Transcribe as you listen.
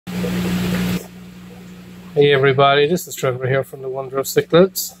Hey everybody, this is Trevor here from the Wonder of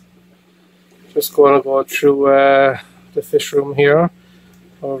Cichlids. Just going to go through the fish room here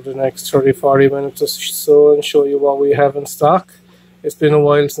over the next 30-40 minutes or so and show you what we have in stock. It's been a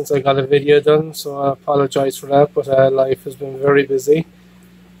while since I got a video done, so I apologize for that, but life has been very busy.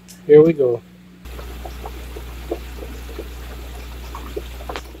 Here we go.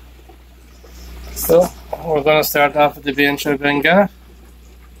 So, we're going to start off with the Bencha Benga.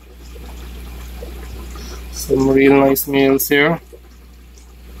 Some real nice meals here.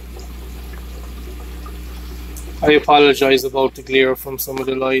 I apologize about the glare from some of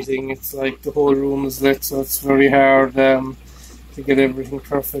the lighting. It's like the whole room is lit, so it's very hard to get everything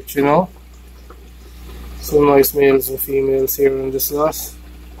perfect, you know. Some nice males and females here in this lot.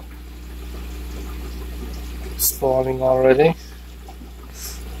 Spawning already.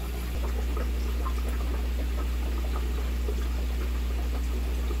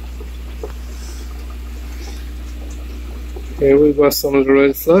 Here we've got some of the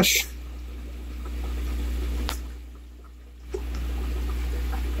red flush.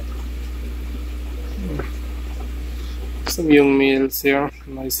 Some young males here,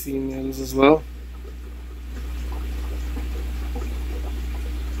 nice females as well.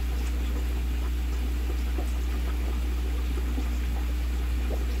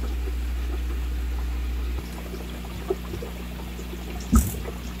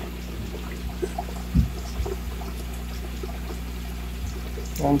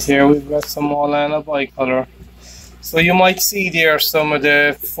 And here we've got some Maulana bicolor. So you might see there some of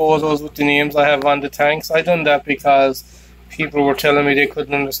the photos with the names I have on the tanks. I done that because people were telling me they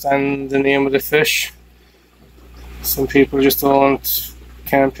couldn't understand the name of the fish. Some people just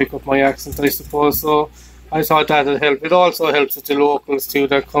can't pick up my accent, I suppose. So I thought that would help. It also helps with the locals too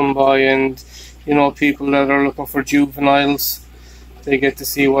that come by, and you know, people that are looking for juveniles, they get to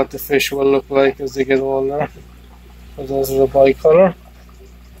see what the fish will look like as they get older. So those are the bicolor.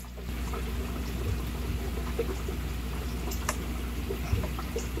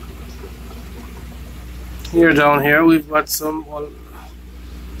 Here down here we've got some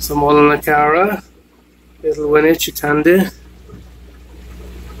Olanakara, little Winnie Chitande.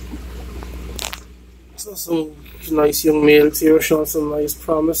 So some nice young males here, showing some nice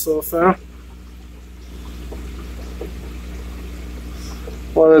promise so far.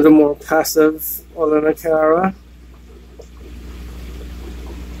 One of the more passive Olanakara.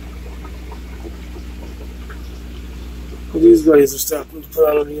 These guys are starting to put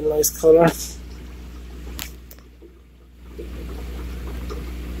on a really nice colour.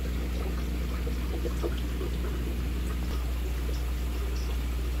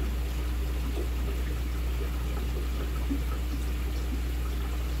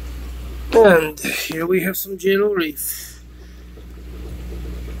 And here we have some Jello Reef.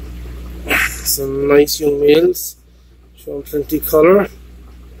 Some nice young males, showing plenty colour.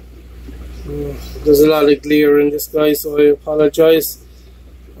 There's a lot of glare in this guy, so I apologise,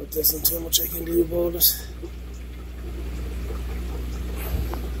 but there isn't too much I can do about it.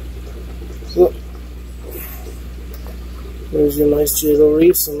 So, there's your nice Jello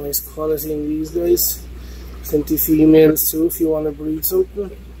Reef, some nice quality in these guys. Plenty females too if you want to breed something.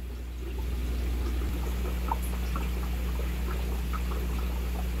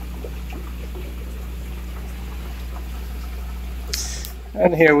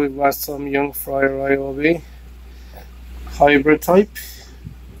 And here we've got some young Friar IOB, hybrid type.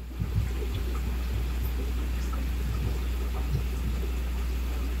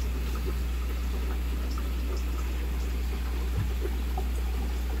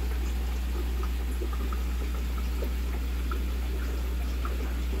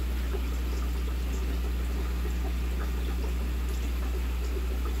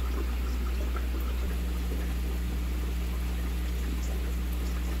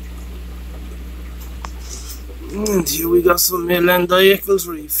 And here we got some mainland Eccles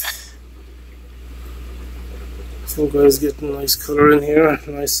Reef. Some guys getting nice colour in here,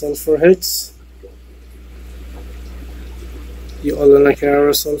 nice sulphur heads. The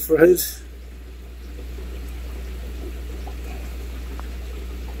Olanakara sulphur head.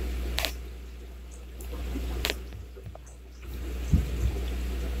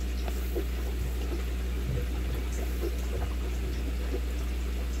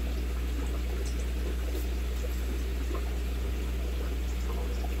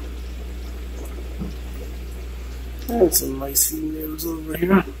 And some nice females over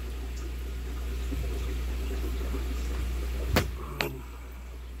here.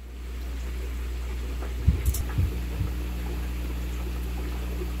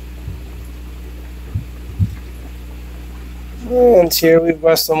 And And here we've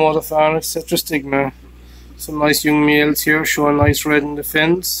got some autophonic tetrastigma. Some nice young males here showing nice red in the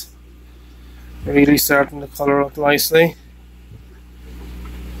fins. Really starting to colour up nicely.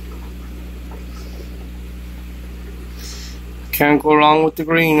 Can't go wrong with the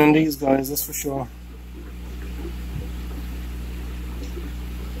green on these guys, that's for sure.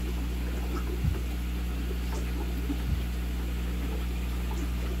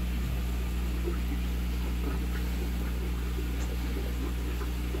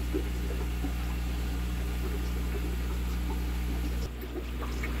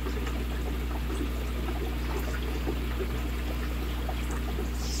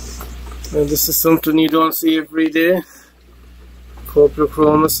 Now this is something you don't see every day.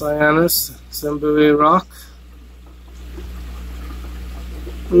 Coprochroma cyanus, Zimbabwe rock.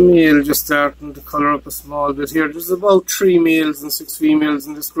 Male just starting to colour up a small bit here. There's about 3 males and 6 females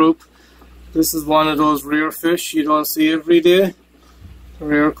in this group. This is one of those rare fish you don't see every day.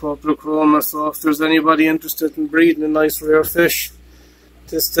 Rare Coprochroma, so if there's anybody interested in breeding a nice rare fish,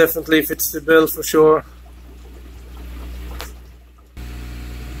 this definitely fits the bill for sure.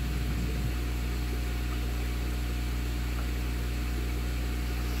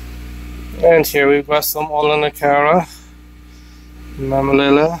 And here we've got some Olanacara,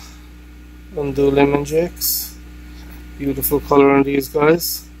 Mammalilla, Undul lemon jakes. Beautiful colour in these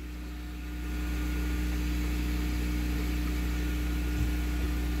guys.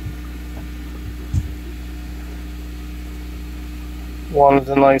 One of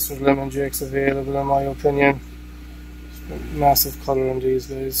the nicest lemon jakes available in my opinion. Massive colour in these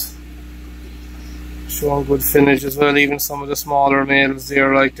guys. Showing good finish as well. Even some of the smaller males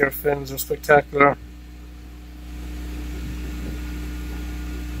there, like their fins are spectacular.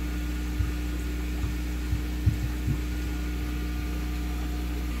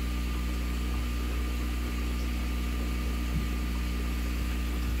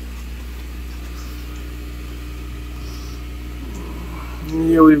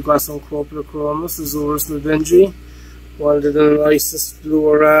 Here we've got some Coprochroma, Azorus nubenji, one of the nicest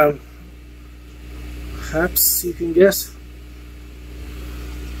bluer haps you can get.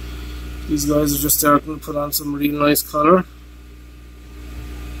 These guys are just starting to put on some really nice colour.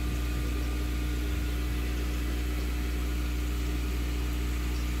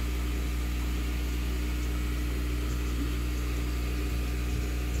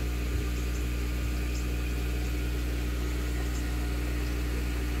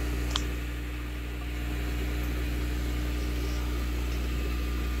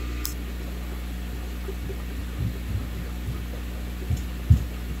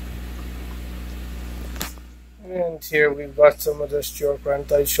 And here we've got some of this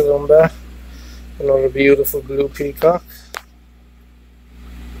Georgranthite Chalumba, another beautiful blue peacock.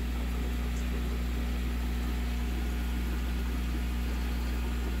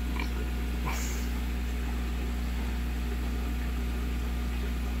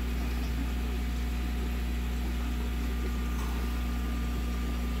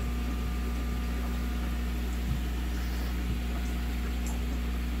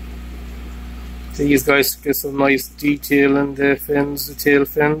 These guys get some nice detail in the fins, the tail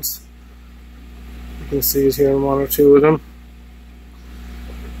fins. You can see it here in one or two of them.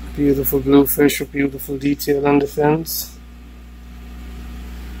 Beautiful blue fish with beautiful detail in the fins.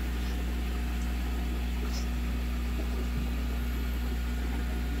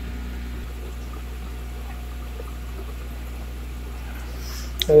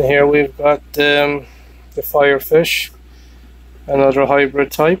 And here we've got the firefish, another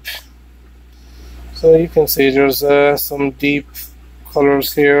hybrid type. So you can see there's some deep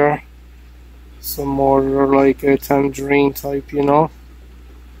colours here, some more like a tangerine type, you know.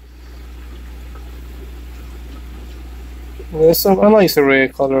 There's a nice array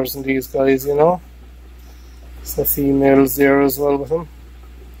of colours in these guys, you know. Some females there as well with them.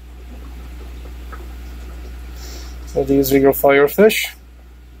 So these are your firefish.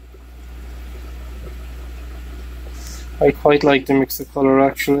 I quite like the mix of colour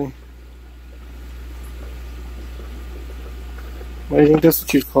actually. I think that's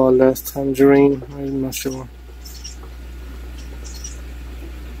what you'd call that, tangerine, I'm not sure.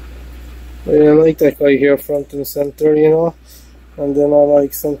 But yeah, I like that guy here front and center, you know. And then I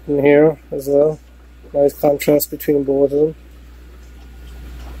like something here as well. Nice contrast between both of them.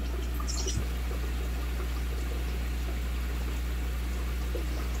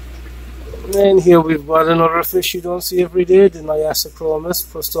 And here we've got another fish you don't see every day, the Nyasochromis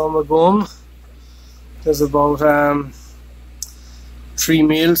prostoma bone. There's about 3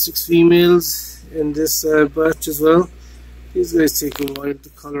 males, 6 females in this batch as well. These guys take a while to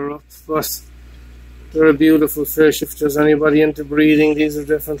colour up, but They're a beautiful fish. If there's anybody into breeding, these are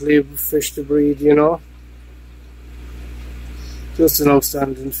definitely fish to breed, you know. Just an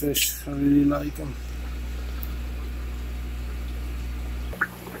outstanding fish. I really like them.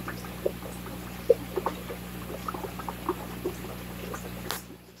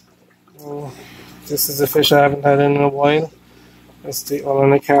 Oh, this is a fish I haven't had in a while. That's the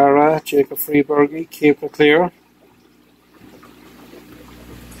Olanacara, Jacob Freebergy, Cape Clear.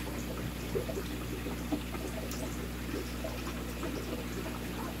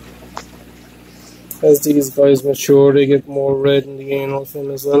 As these guys mature, they get more red in the anal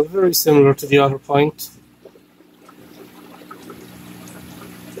fin as well, very similar to the otter point.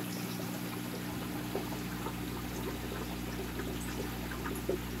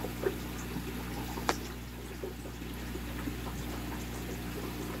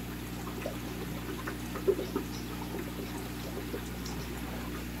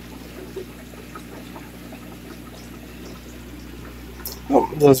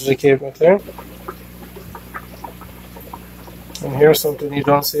 Oh, those are the Cape Clear. And here's something you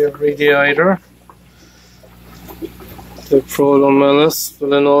don't see every day either. The Prolomelus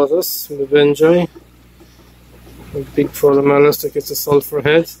velinotus, Benjai. A big Prolomelus that gets a sulphur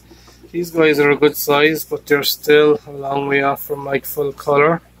head. These guys are a good size, but they're still a long way off from like full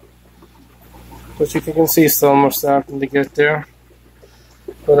colour. But you can see some are starting to get there.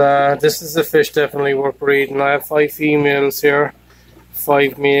 But this is a fish definitely worth breeding. I have 5 females here,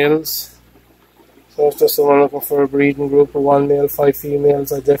 5 males. So if there's someone looking for a breeding group of 1 male, 5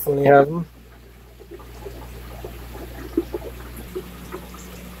 females, I definitely have them.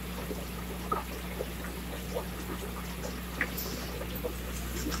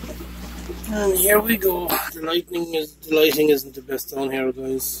 And here we go. The lighting isn't the best down here,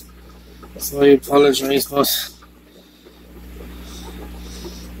 guys. So I apologise, but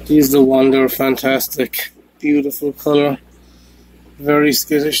these are the one. They're fantastic, beautiful colour. Very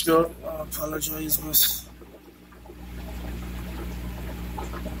skittish though. I apologise, but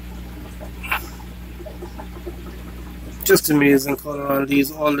just amazing colour on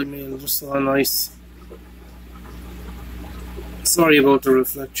these. All the males are so nice. Sorry about the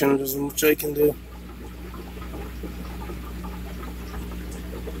reflection, there's not much I can do.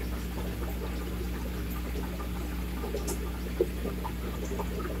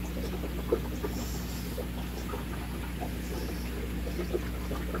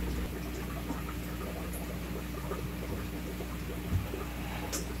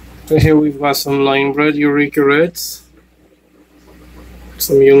 So here we've got some line bred Eureka Reds.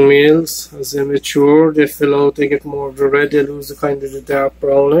 Some young males. As they mature, they fill out, they get more of the red, they lose the kind of the dark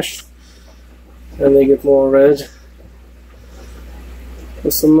brownish. And they get more red.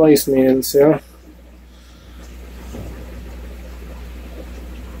 There's some nice males here.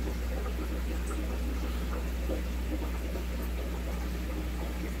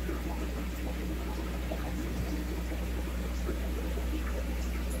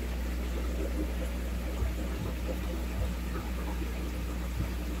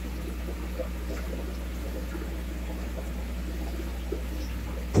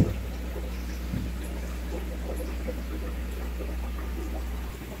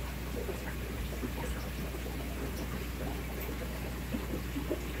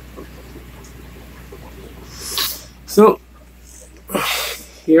 So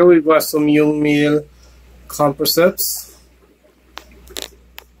here we've got some young male comperceps,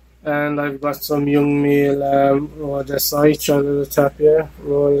 and I've got some young male rhodesi, Chalotapia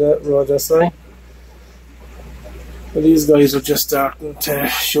rhodesi. But these guys are just starting to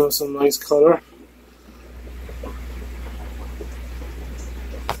show some nice colour.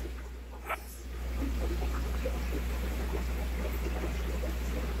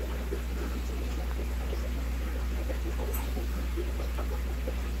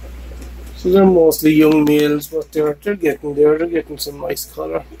 So they're mostly young males, but they're getting there. They're getting some nice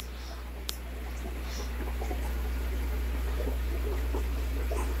colour.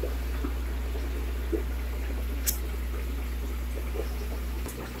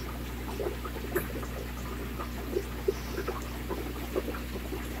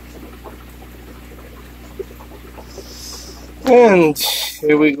 And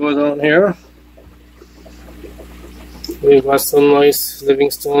here we go down here. We've got some nice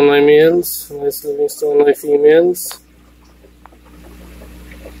Livingstone eye males, nice Livingstone eye females.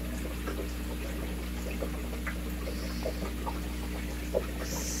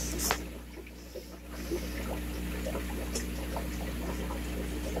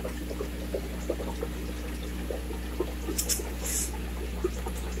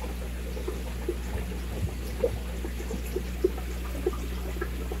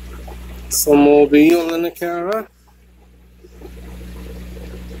 Some mobile in the car.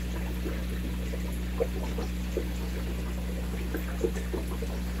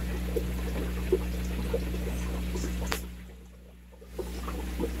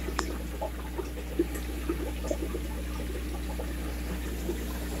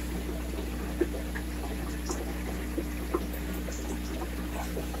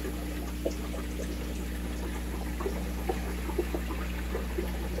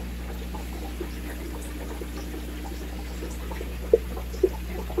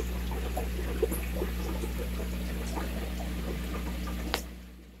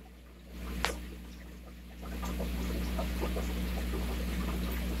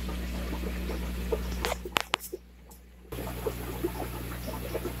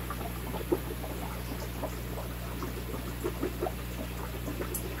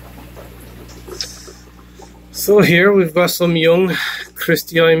 So here we've got some young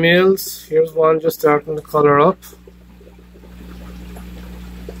Christie eye males. Here's one just starting to colour up.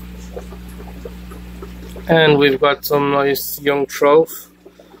 And we've got some nice young trout.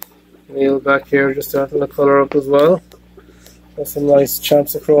 Male back here just starting to colour up as well. Got some nice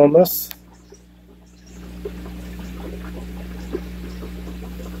Champsichromas.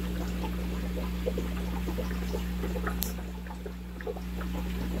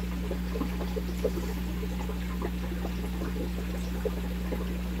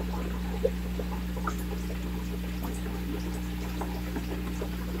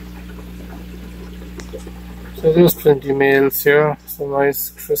 So there's plenty of males here, some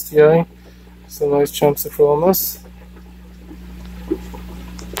nice Christie eye, some nice Champsichromas.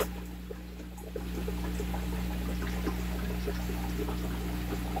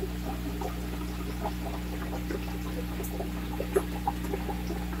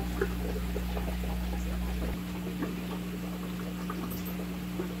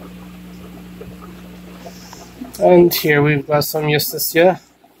 And here we've got some Justicia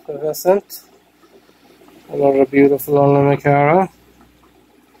Vincent. Another beautiful Alamacara.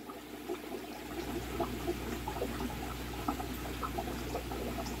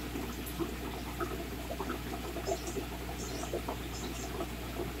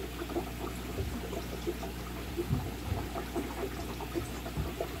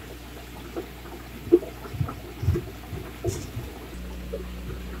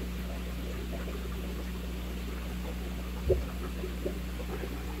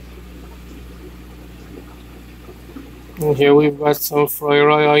 And here we've got some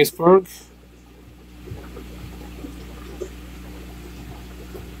Friar Eye Iceberg.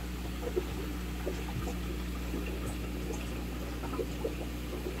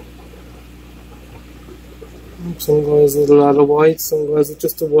 Some guys with a lot of white, some guys with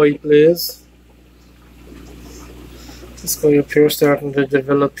just a white blaze. This guy up here starting to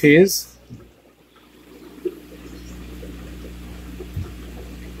develop peas.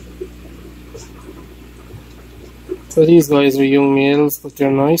 So these guys are young males, but they're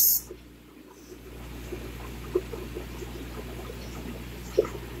nice.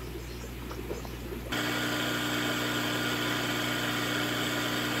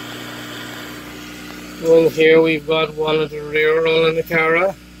 And here we've got one of the rare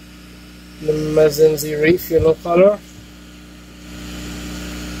Alamacara, the Mazenzi Reef yellow color.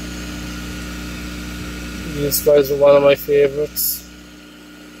 These guys are one of my favorites.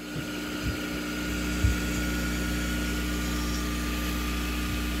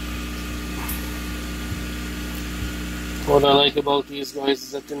 What I like about these guys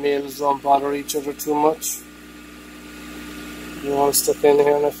is that the males don't bother each other too much. You all stuck in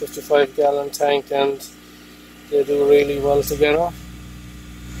here in a 55-gallon tank and they do really well together.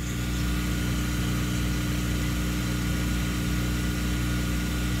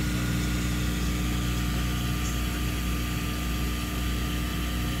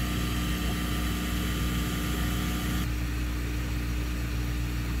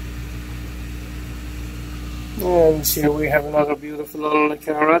 And here we have another beautiful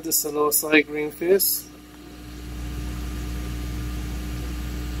Alamacara, the Selosai green face.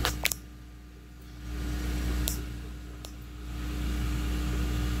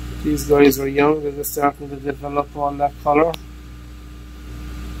 These guys are young, they're just starting to develop on that color.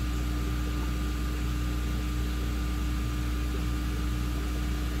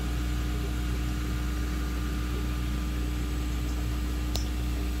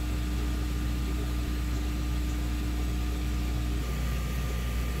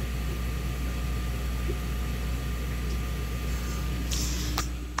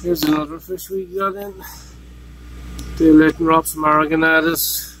 Here's another fish we got in. They're letting drop some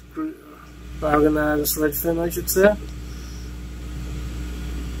Aragonatus redfin, I should say.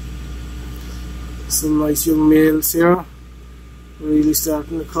 Some nice young males here, really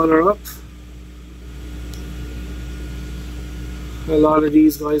starting to colour up. A lot of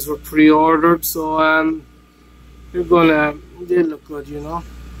these guys were pre-ordered, so they look good, you know.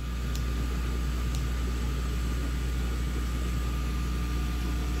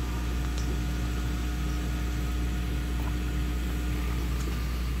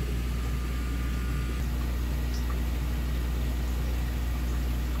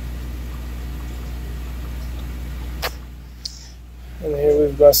 And here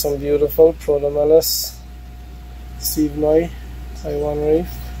we've got some beautiful Protomelis Steveni Taiwan Reef.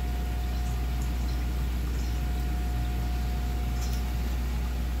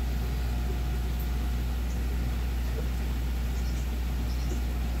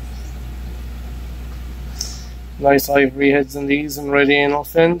 Nice ivory heads in these and red anal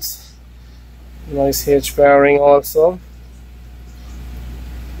fins. Nice H bearing also.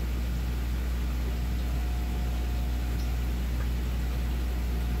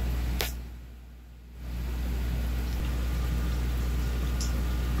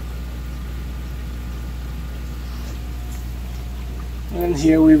 And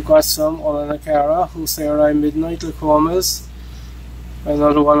here we've got some Olanacara Husserai Midnight Lacomas,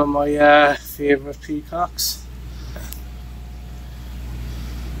 another one of my favourite peacocks.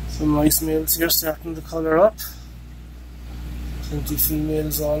 Some nice males here starting to colour up, plenty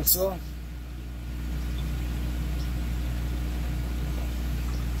females also.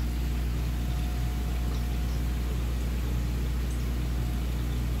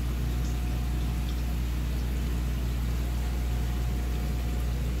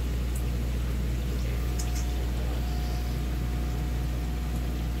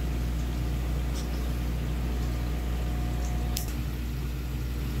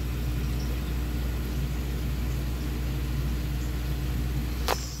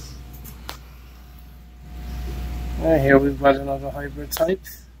 Here we've got another hybrid type.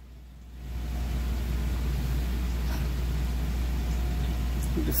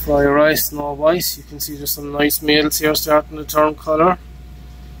 The Friar Ice, Snow White. You can see there's some nice males here starting to turn colour.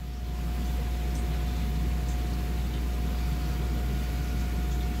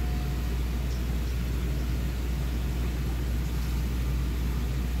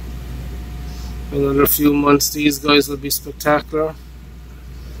 Another few months these guys will be spectacular.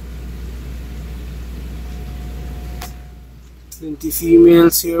 Plenty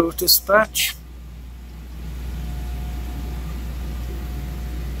females here with this batch.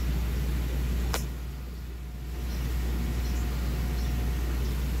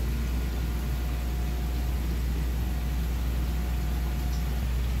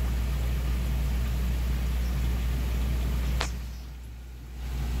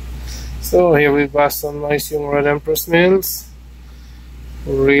 So here we've got some nice young red empress males,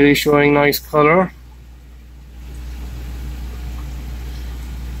 really showing nice colour.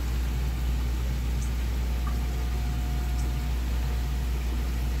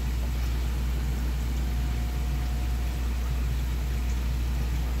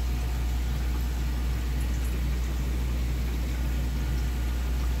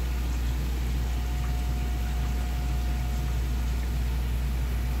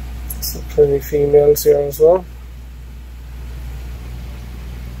 Some pretty females here as well.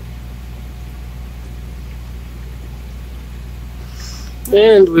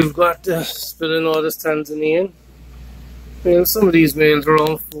 And we've got the Spilinotus Tanzanian. Well, some of these males are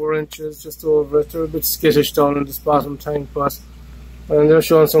around 4 inches, just over it. They're a bit skittish down in this bottom tank, but they're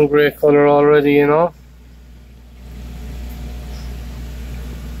showing some great colour already, you know.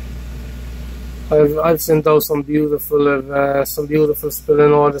 I've sent out some beautiful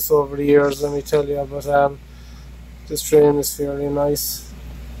Spilinotus over the years, let me tell you, but this strain is fairly nice.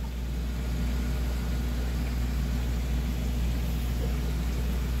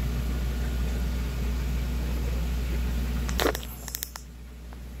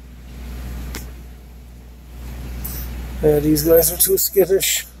 These guys are too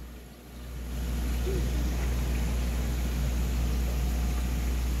skittish.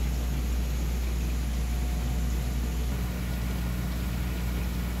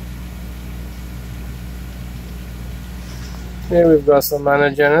 Here we've got some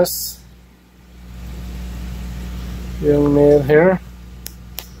Anagenus, young male here,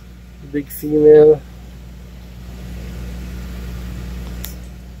 big female.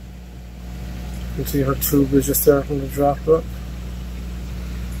 You can see her tube is just starting to drop up.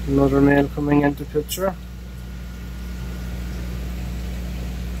 Another male coming into picture.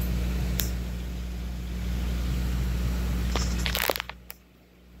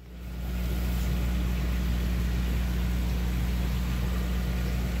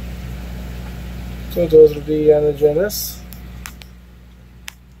 So those are the anagenus.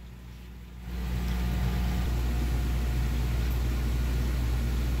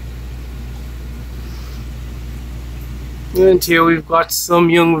 And here we've got some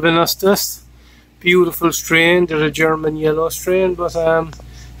young Venustus. Beautiful strain. They're a German yellow strain, but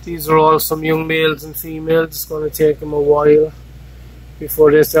these are all some young males and females. It's going to take them a while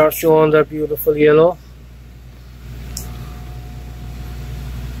before they start showing that beautiful yellow.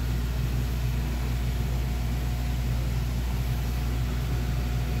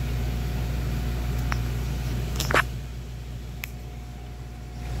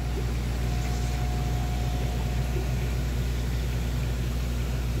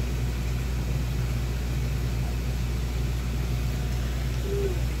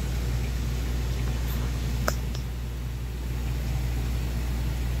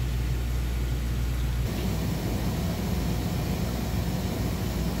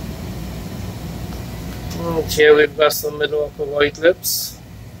 Here we've got some Middlewalker white lips.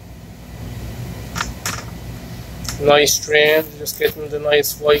 Nice strain, just getting the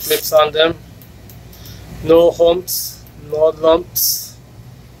nice white lips on them. No humps, no lumps.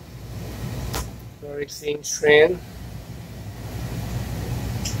 Very clean strain.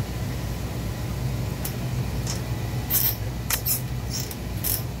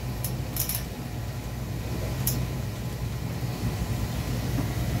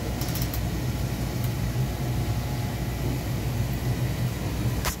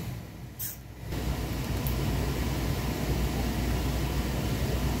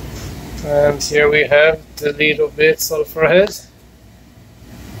 And here we have the Lido Bait Sulphur Head,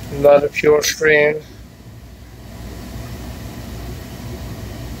 not a pure strain,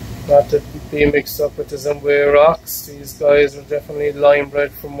 not to be mixed up with the Zimbabwe rocks. These guys are definitely lime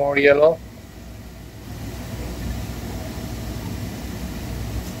bred for more yellow.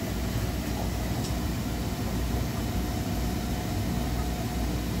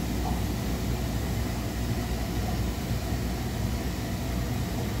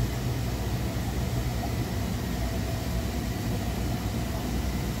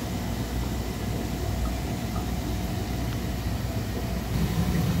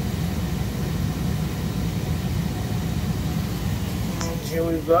 Here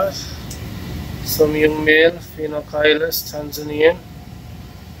we've got some young male Phenocylus Tanzanian,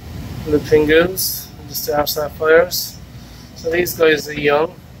 the Pingles, the Star Sapphires. So these guys are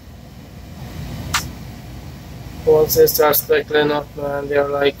young. Once they start speckling up, man, they're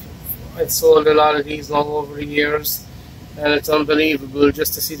like, I've sold a lot of these long over the years, and it's unbelievable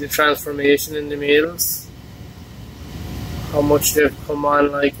just to see the transformation in the males. How much they've come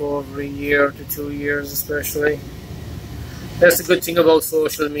on, like over a year to 2 years especially. That's the good thing about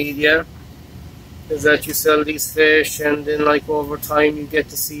social media, is that you sell these fish and then like over time you get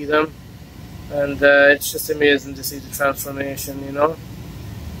to see them, and it's just amazing to see the transformation, you know.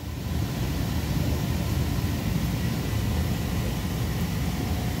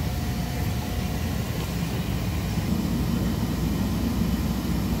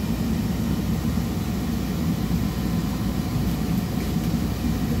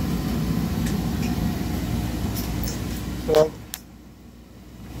 Well,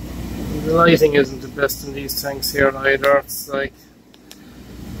 the lighting isn't the best in these tanks here either. It's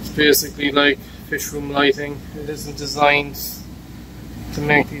basically like fish room lighting. It isn't designed to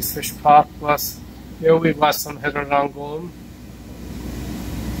make these fish pop, but here we've got some heterodon gum.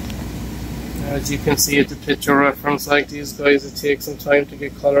 As you can see at the picture reference, like these guys, it takes some time to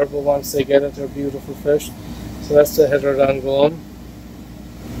get colour, but once they get it, they're beautiful fish. So that's the heterodon gum.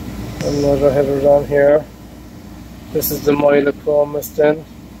 Another heterodon here. This is the Mylochromis then,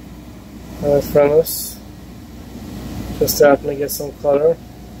 Phrenos. Just starting to get some colour.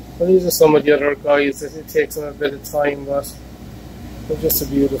 Well, these are some of the other guys. It takes them a bit of time, but they're just a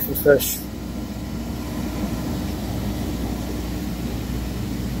beautiful fish.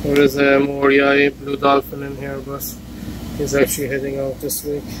 There is a Moriai blue dolphin in here, but he's actually heading out this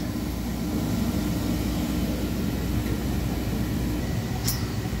week.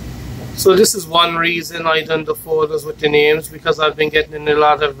 So this is one reason I done the photos with the names, because I've been getting in a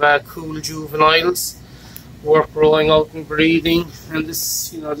lot of cool juveniles, work growing out and breeding, and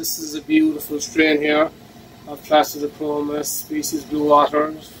this, you know, this is a beautiful strain here of Placidochromis species blue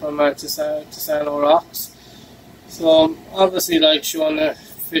water from Tisano rocks. So obviously, like showing a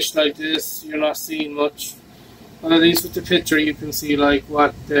fish like this, you're not seeing much, but at least with the picture you can see like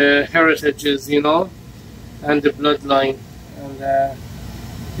what the heritage is, you know, and the bloodline, and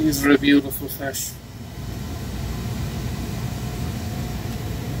these are a beautiful fish.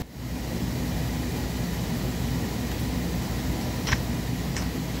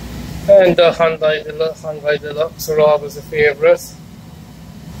 And the Hyundai Deluxe are always a favourite.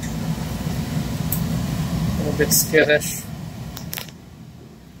 A bit skittish.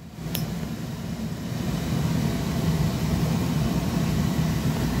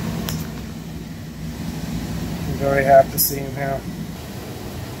 Very hard to see him here.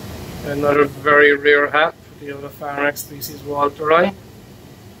 Another very rare hat, the other Farnax species Walteri.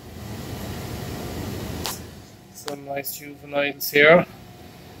 Some nice juveniles here.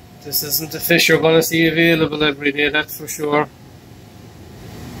 This isn't a fish you're going to see available every day, that's for sure.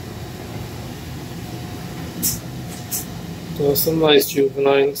 So some nice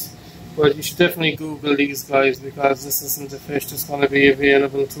juveniles. But you should definitely Google these guys, because this isn't a fish that's going to be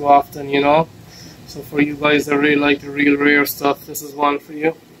available too often, you know. So for you guys that really like the real rare stuff, this is one for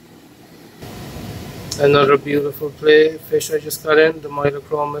you. Another beautiful fish I just got in, the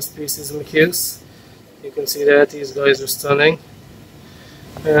Mylochroma species Macuse. You can see that these guys are stunning.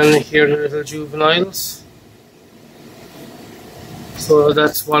 And here are the little juveniles. So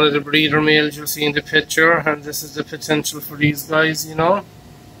that's one of the breeder males you'll see in the picture, and this is the potential for these guys, you know.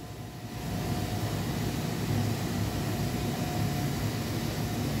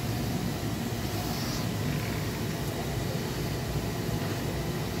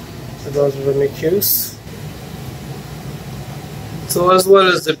 So those are the Macuse. So as well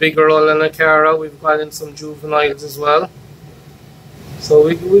as the bigger Olanacara, we've got in some juveniles as well. So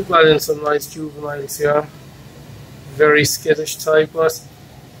we've got in some nice juveniles here. Very skittish type, but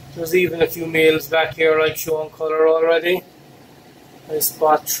there's even a few males back here like showing colour already. I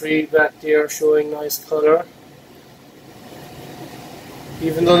spot 3 back there showing nice colour.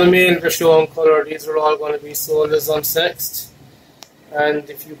 Even though the males are showing colour, these are all going to be sold as unsexed. And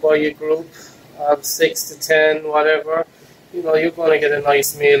if you buy a group of 6 to 10, whatever, you know, you're going to get a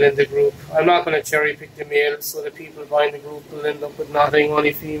nice male in the group. I'm not going to cherry pick the males, so the people buying the group will end up with nothing,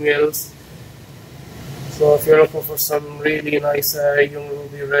 only females. So if you're looking for some really nice young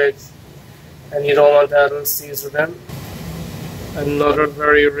ruby red and you don't want adults, these are them. Another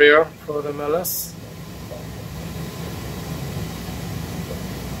very rare Protomellus.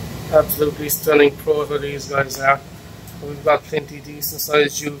 Absolutely stunning proto these guys are. We've got plenty decent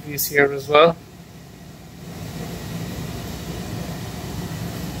sized juvies here as well.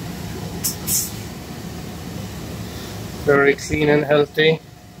 Very clean and healthy.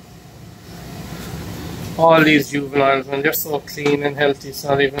 All these juveniles, when they're so clean and healthy, it's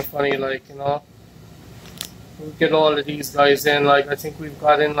not even funny, like, you know. We get all of these guys in, like, I think we've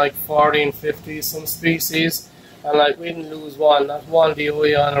got in like 40 and 50 some species, and like we didn't lose one, not one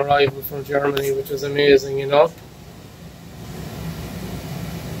DOE on arrival from Germany, which is amazing, you know.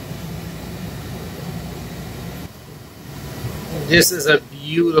 This is a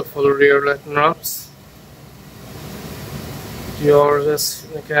beautiful rear Lettenrops. Diorus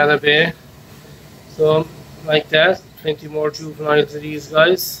Nicala Bay. So, like that, plenty more juveniles of these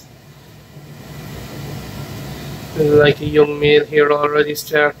guys. There's like a young male here already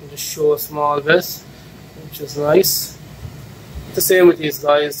starting to show a small bit, which is nice. The same with these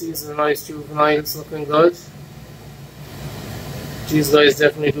guys, these are nice juveniles, looking good. These guys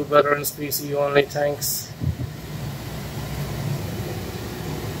definitely do better in species only tanks.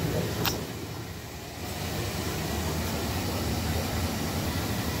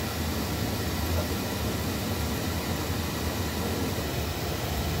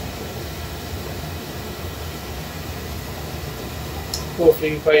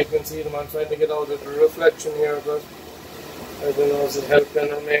 Hopefully you guys can see them. I'm trying to get out of the reflection here, but I don't know, is it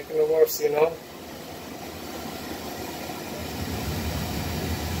helping or making it worse, you know?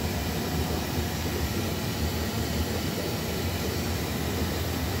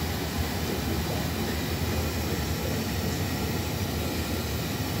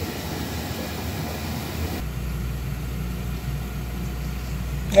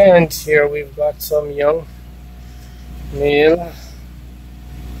 And here we've got some young male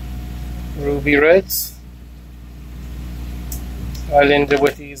ruby reds. I'll end it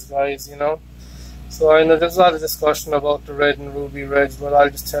with these guys, you know. So I know there's a lot of discussion about the red and ruby reds, but I'll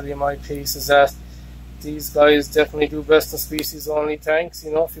just tell you my piece is that these guys definitely do best in species only tanks.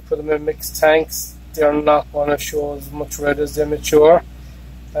 You know, if you put them in mixed tanks, they're not going to show as much red as they mature.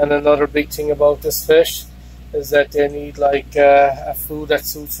 And another big thing about this fish is that they need like a food that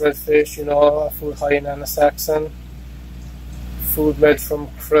suits redfish, you know, a food high in anisaxin, food made from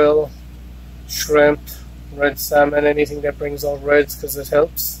krill, shrimp, red salmon, anything that brings out reds, because it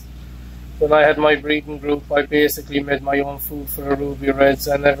helps. When I had my breeding group, I basically made my own food for the ruby reds,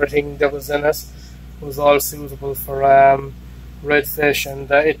 and everything that was in it was all suitable for redfish,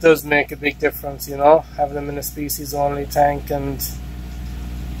 and it does make a big difference, you know, having them in a species only tank and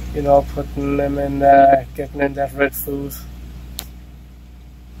you know, putting them in, getting in that red food.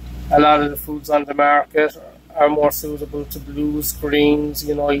 A lot of the foods on the market are more suitable to blues, greens,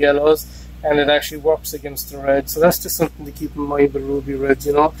 you know, yellows, and it actually works against the red. So that's just something to keep in mind with ruby reds,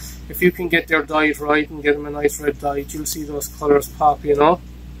 you know. If you can get their diet right and get them a nice red diet, you'll see those colours pop, you know.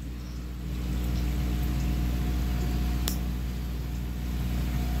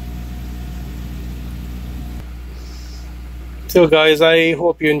 So guys, I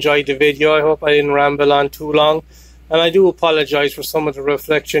hope you enjoyed the video. I hope I didn't ramble on too long. And I do apologise for some of the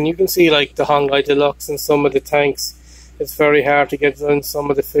reflection. You can see like the Hongai Deluxe in some of the tanks. It's very hard to get in some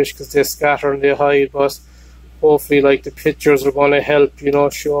of the fish because they scatter and they hide. But hopefully like the pictures are going to help, you know,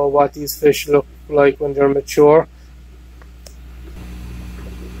 show what these fish look like when they're mature.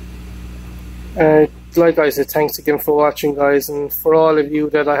 Like I said, thanks again for watching, guys, and for all of you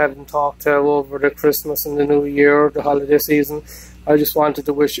that I haven't talked to over the Christmas and the New Year, the holiday season, I just wanted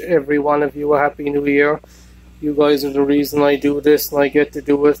to wish every one of you a Happy New Year. You guys are the reason I do this, and I get to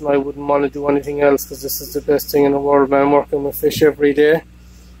do it, and I wouldn't want to do anything else because this is the best thing in the world, man. I'm working with fish every day,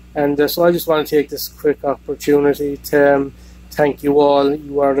 and so I just want to take this quick opportunity to thank you all.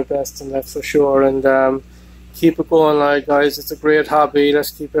 You are the best, and that's for sure, and keep it going, like, guys. It's a great hobby.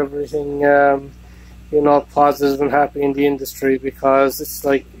 Let's keep everything you know, positive and happy in the industry, because it's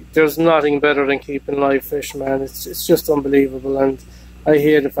like there's nothing better than keeping live fish, man. It's just unbelievable, and I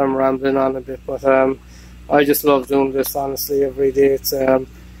hate if I'm rambling on a bit, but I just love doing this, honestly, every day. It's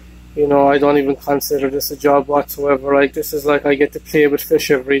you know, I don't even consider this a job whatsoever. Like, this is like I get to play with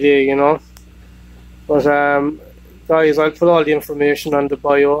fish every day, you know. But guys, I'll put all the information on the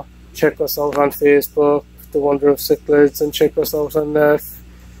bio. Check us out on Facebook, The Wonder of Cichlids, and check us out on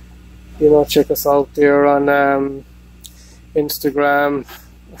you know, check us out there on Instagram,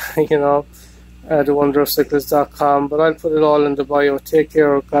 you know, thewonderofcichlids.com. But I'll put it all in the bio. Take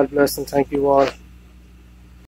care, God bless, and thank you all.